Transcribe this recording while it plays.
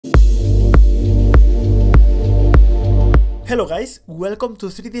Hello guys, welcome to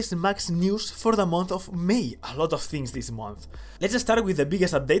 3ds Max news for the month of May. A lot of things this month. Let's start with the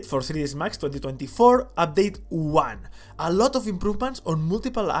biggest update for 3ds Max 2024, update 1. A lot of improvements on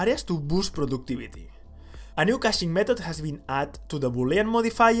multiple areas to boost productivity. A new caching method has been added to the Boolean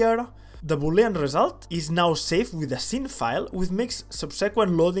modifier. The Boolean result is now saved with a scene file, which makes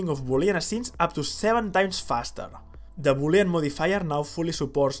subsequent loading of Boolean scenes up to 7 times faster. The Boolean modifier now fully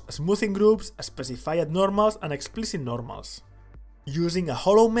supports smoothing groups, specified normals, and explicit normals. Using a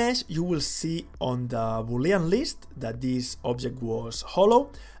hollow mesh, you will see on the Boolean list that this object was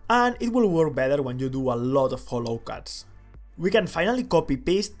hollow, and it will work better when you do a lot of hollow cuts. We can finally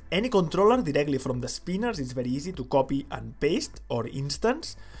copy-paste any controller directly from the spinners. It's very easy to copy and paste, or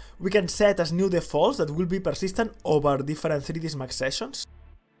instance. We can set as new defaults that will be persistent over different 3ds Max sessions.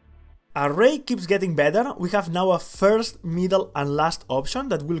 Array keeps getting better. We have now a first, middle, and last option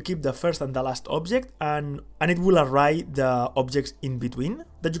that will keep the first and the last object, and it will array the objects in between,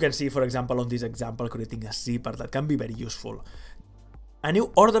 that you can see, for example, on this example, creating a zipper that can be very useful. A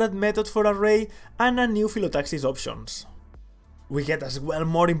new ordered method for array, and a new phyllotaxis options. We get as well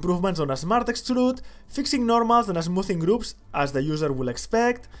more improvements on a smart extrude, fixing normals and smoothing groups as the user will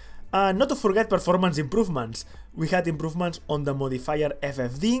expect. And not to forget performance improvements. We had improvements on the modifier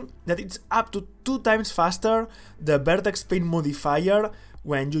FFD, that it's up to 2 times faster. The vertex paint modifier,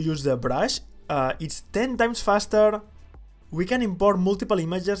 when you use the brush, it's 10 times faster. We can import multiple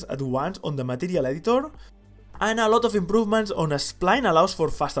images at once on the material editor. And a lot of improvements on a spline allows for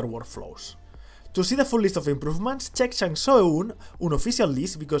faster workflows. To see the full list of improvements, check Changsoeun unofficial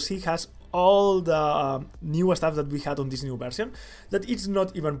list, because he has all the new stuff that we had on this new version that it's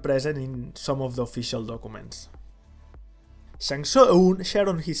not even present in some of the official documents. Changsoeun shared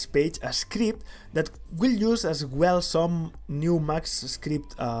on his page a script that will use as well some new Max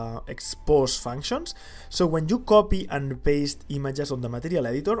script expose functions. So when you copy and paste images on the material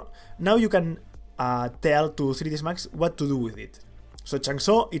editor, now you can tell to 3ds Max what to do with it. So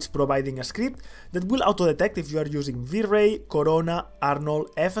Changso is providing a script that will auto-detect if you are using V-Ray, Corona,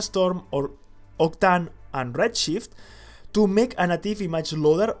 Arnold, F-Storm, or Octane and Redshift to make a native image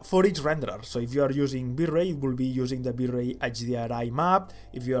loader for each renderer. So if you are using V-Ray, it will be using the V-Ray HDRI map.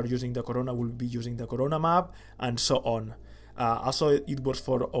 If you are using the Corona, it will be using the Corona map, and so on. Also, it works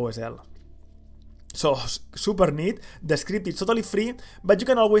for OSL. So, super neat. The script is totally free, but you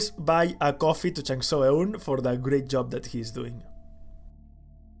can always buy a coffee to Changsoeun for the great job that he's doing.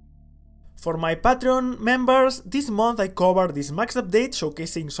 For my Patreon members, this month I covered this Max update,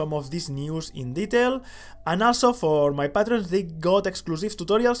 showcasing some of this news in detail, and also for my patrons they got exclusive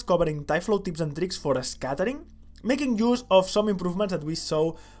tutorials covering Tyflow tips and tricks for scattering, making use of some improvements that we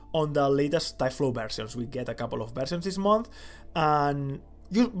saw on the latest Tyflow versions. We get a couple of versions this month, and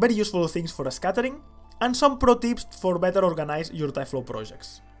very useful things for scattering, and some pro tips for better organize your Tyflow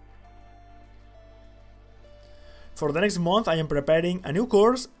projects. For the next month, I am preparing a new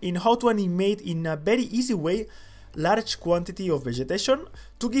course in how to animate in a very easy way large quantity of vegetation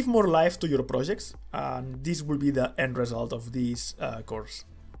to give more life to your projects, and this will be the end result of this course.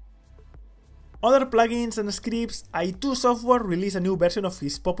 Other plugins and scripts, i2 Software released a new version of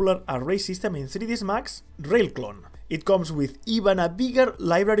his popular array system in 3ds Max, Railclone. It comes with even a bigger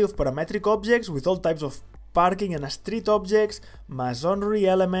library of parametric objects with all types of parking and street objects, masonry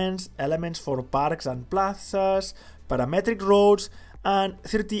elements, elements for parks and plazas, parametric roads, and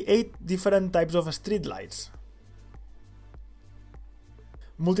 38 different types of street lights.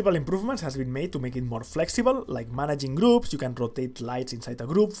 Multiple improvements has been made to make it more flexible, like managing groups. You can rotate lights inside a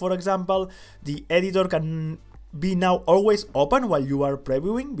group, for example. The editor can be now always open while you are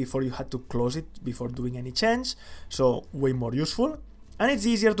previewing, before you had to close it before doing any change, so way more useful. And it's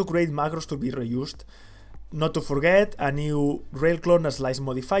easier to create macros to be reused. Not to forget, a new Railclone slice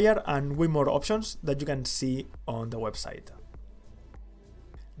modifier and way more options that you can see on the website.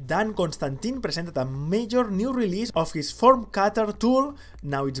 Dan Constantin presented a major new release of his Formcutter tool,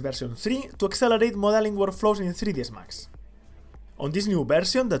 now it's version 3, to accelerate modeling workflows in 3ds Max. On this new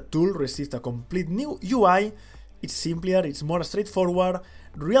version, the tool received a complete new UI. It's simpler, it's more straightforward,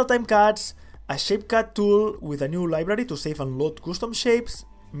 real-time cuts, a shape cut tool with a new library to save and load custom shapes,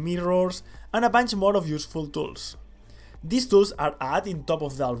 mirrors, and a bunch more of useful tools. These tools are added on top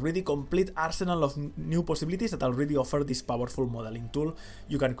of the already complete arsenal of new possibilities that already offer this powerful modeling tool.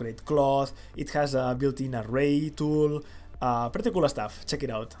 You can create cloth, it has a built-in array tool, pretty cool stuff, check it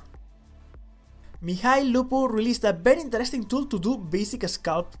out. Mihai Lupu released a very interesting tool to do basic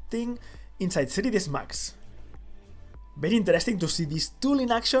sculpting inside 3ds Max. Very interesting to see this tool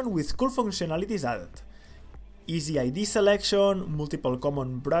in action with cool functionalities added. Easy ID selection, multiple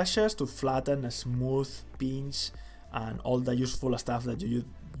common brushes to flatten, smooth, pinch, and all the useful stuff that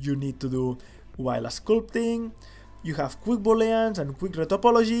you need to do while sculpting. You have quick booleans and quick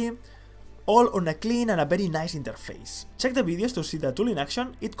retopology, all on a clean and a very nice interface. Check the videos to see the tool in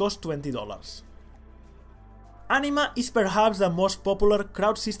action. It costs $20. Anima is perhaps the most popular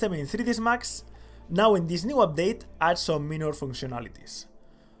crowd system in 3ds Max. Now in this new update adds some minor functionalities.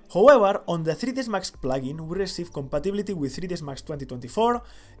 However, on the 3ds Max plugin we receive compatibility with 3ds Max 2024,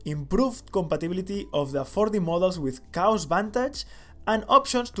 improved compatibility of the 4D models with Chaos Vantage, and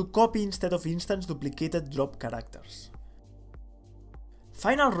options to copy instead of instance duplicated drop characters.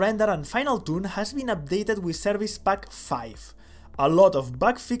 Final Render and Final Tune has been updated with Service Pack 5. A lot of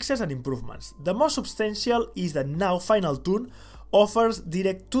bug fixes and improvements. The most substantial is that now Final Tune offers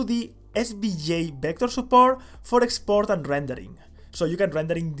direct 2D SVG vector support for export and rendering. So you can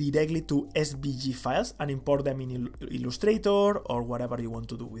rendering directly to SVG files and import them in Illustrator or whatever you want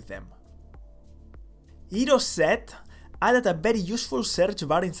to do with them. Hero Set added a very useful search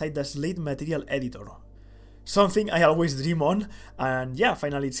bar inside the Slate Material Editor. Something I always dream on, and yeah,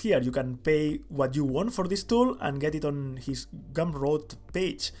 finally it's here. You can pay what you want for this tool and get it on his Gumroad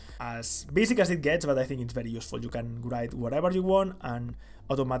page. As basic as it gets, but I think it's very useful. You can write whatever you want and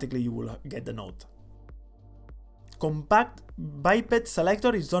automatically you will get the note. Compact Biped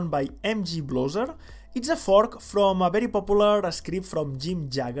Selector is done by MG Blowser. It's a fork from a very popular script from Jim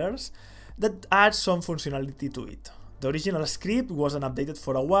Jaggers that adds some functionality to it. The original script wasn't updated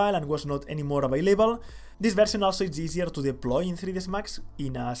for a while and was not anymore available. This version also is easier to deploy in 3ds Max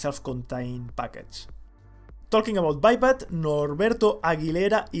in a self-contained package. Talking about Biped, Norberto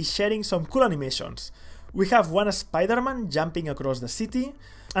Aguilera is sharing some cool animations. We have one Spider-Man jumping across the city,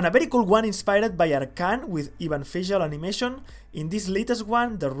 and a very cool one inspired by Arcan with even facial animation. In this latest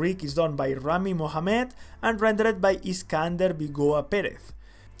one, the rig is done by Rami Mohamed and rendered by Iskander Bigoa Perez.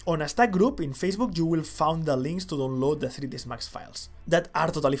 On a stack group in Facebook, you will find the links to download the 3ds Max files that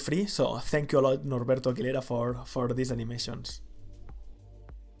are totally free, so thank you a lot Norberto Aguilera for these animations.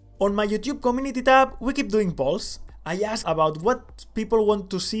 On my YouTube community tab, we keep doing polls. I asked about what people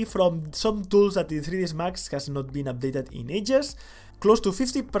want to see from some tools that in 3ds Max has not been updated in ages. Close to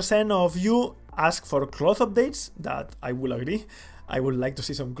 50% of you ask for cloth updates, that I will agree. I would like to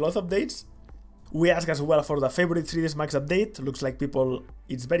see some cloth updates. We ask as well for the favorite 3ds Max update. Looks like people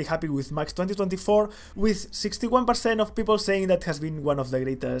is very happy with Max 2024, with 61% of people saying that has been one of the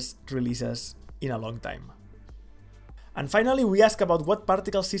greatest releases in a long time. And finally, we ask about what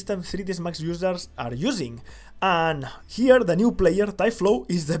particle system 3ds Max users are using. And here the new player, Tyflow,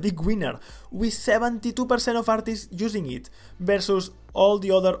 is the big winner, with 72% of artists using it, versus all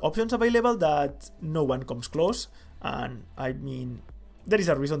the other options available that no one comes close. And I mean, there is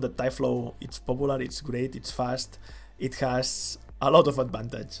a reason that Tyflow, it's popular, it's great, it's fast, it has a lot of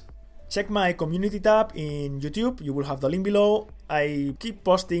advantage. Check my community tab in YouTube, you will have the link below. I keep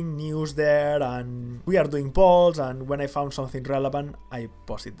posting news there and we are doing polls, and when I found something relevant, I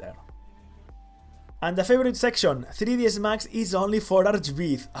post it there. And the favorite section, 3ds Max is only for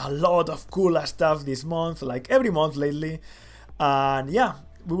Archviz. A lot of cool stuff this month, like every month lately. And yeah,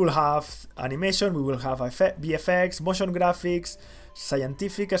 we will have animation, we will have VFX, motion graphics,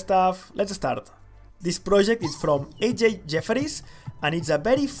 scientific stuff. Let's start. This project is from AJ Jefferies and it's a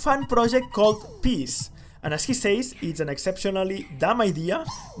very fun project called Peace. And as he says, it's an exceptionally dumb idea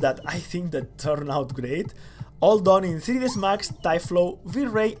that I think that turned out great. All done in 3ds Max, Tyflow,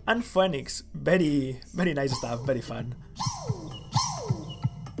 V-Ray and Phoenix. Very nice stuff, very fun.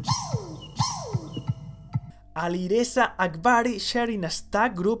 Alireza Akbari shared in a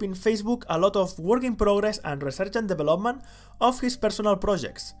stack group in Facebook a lot of work in progress and research and development of his personal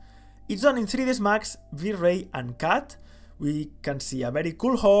projects. It's done in 3ds Max, V-Ray and CAD. We can see a very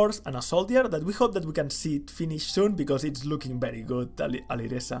cool horse and a soldier that we hope that we can see it finished soon because it's looking very good,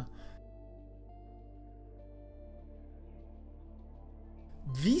 Alireza.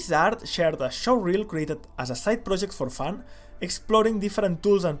 Vizard shared a showreel created as a side project for fun, exploring different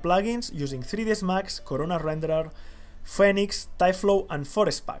tools and plugins using 3ds Max, Corona Renderer, Phoenix, Tyflow and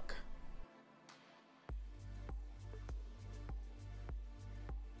Forest Pack.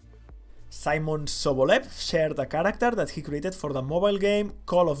 Simon Sobolev shared a character that he created for the mobile game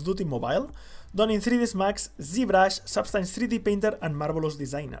Call of Duty Mobile, done in 3ds Max, ZBrush, Substance 3D Painter and Marvelous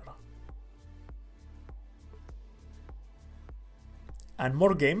Designer. And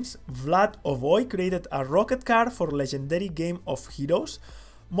more games, Vlad Ovoy created a rocket car for legendary game of Heroes,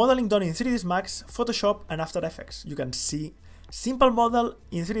 modeling done in 3ds Max, Photoshop and After Effects. You can see simple model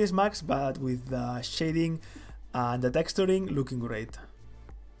in 3ds Max but with the shading and the texturing looking great.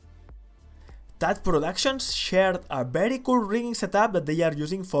 Tad Productions shared a very cool rigging setup that they are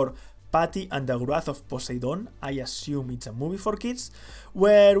using for Patty and the Wrath of Poseidon. I assume it's a movie for kids,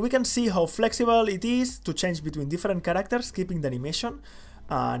 where we can see how flexible it is to change between different characters, keeping the animation,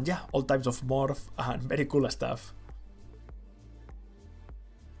 and yeah, all types of morph and very cool stuff.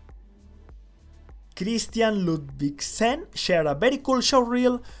 Christian Ludvigsen shared a very cool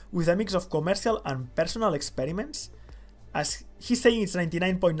showreel with a mix of commercial and personal experiments. As he's saying, it's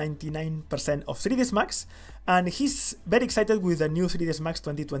 99.99% of 3ds Max, and he's very excited with the new 3ds Max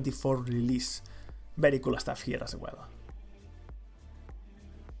 2024 release. Very cool stuff here as well.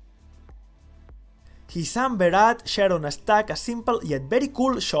 Hisam Berat shared on a stack a simple yet very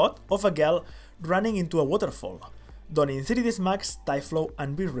cool shot of a girl running into a waterfall, done in 3ds Max, Tyflow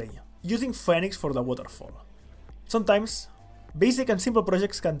and V-Ray, using Phoenix for the waterfall. Sometimes, basic and simple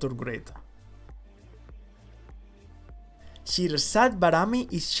projects can turn great. Shirzad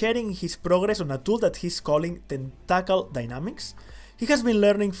Barami is sharing his progress on a tool that he's calling Tentacle Dynamics. He has been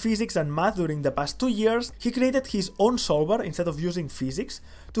learning physics and math during the past 2 years. He created his own solver instead of using physics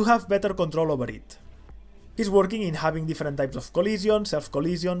to have better control over it. He's working in having different types of collision,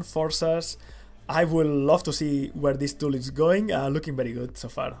 self-collision, forces. I will love to see where this tool is going, looking very good so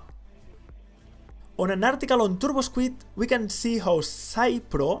far. On an article on TurboSquid, we can see how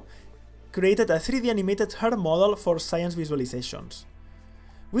SciPro created a 3D animated hair model for science visualizations.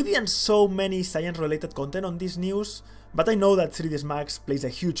 We didn't show many science-related content on this news, but I know that 3ds Max plays a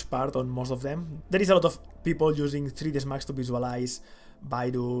huge part on most of them. There is a lot of people using 3ds Max to visualize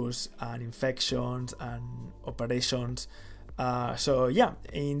virus and infections and operations. So yeah,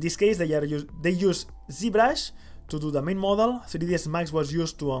 in this case they use ZBrush to do the main model. 3ds Max was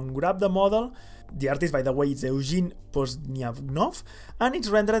used to unwrap the model. The artist, by the way, is Eugene Pozniavnov, and it's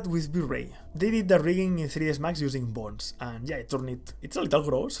rendered with V-Ray. They did the rigging in 3ds Max using bones, and yeah, it's a little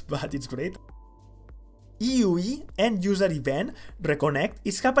gross, but it's great. EUE End User Event Reconnect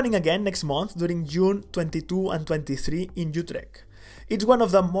is happening again next month during June 22 and 23 in Utrecht. It's one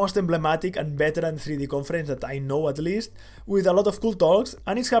of the most emblematic and veteran 3D conferences that I know, at least, with a lot of cool talks,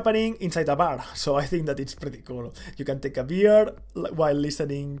 and it's happening inside a bar, so I think that it's pretty cool. You can take a beer while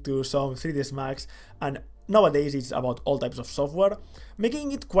listening to some 3ds Max, and nowadays it's about all types of software,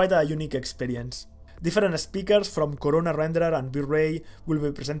 making it quite a unique experience. Different speakers from Corona Renderer and V-Ray will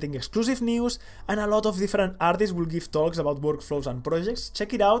be presenting exclusive news, and a lot of different artists will give talks about workflows and projects.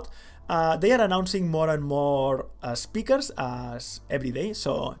 Check it out. They are announcing more and more speakers as every day,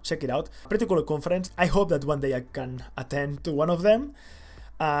 so check it out. Pretty cool conference. I hope that one day I can attend to one of them.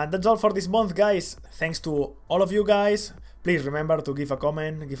 And that's all for this month, guys. Thanks to all of you guys. Please remember to give a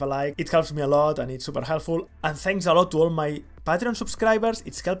comment, give a like. It helps me a lot and it's super helpful. And thanks a lot to all my Patreon subscribers.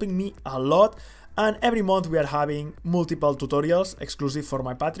 It's helping me a lot. And every month we are having multiple tutorials exclusive for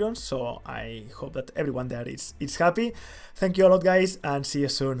my Patreons, so I hope that everyone there is happy. Thank you a lot, guys, and see you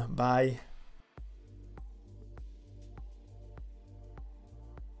soon. Bye.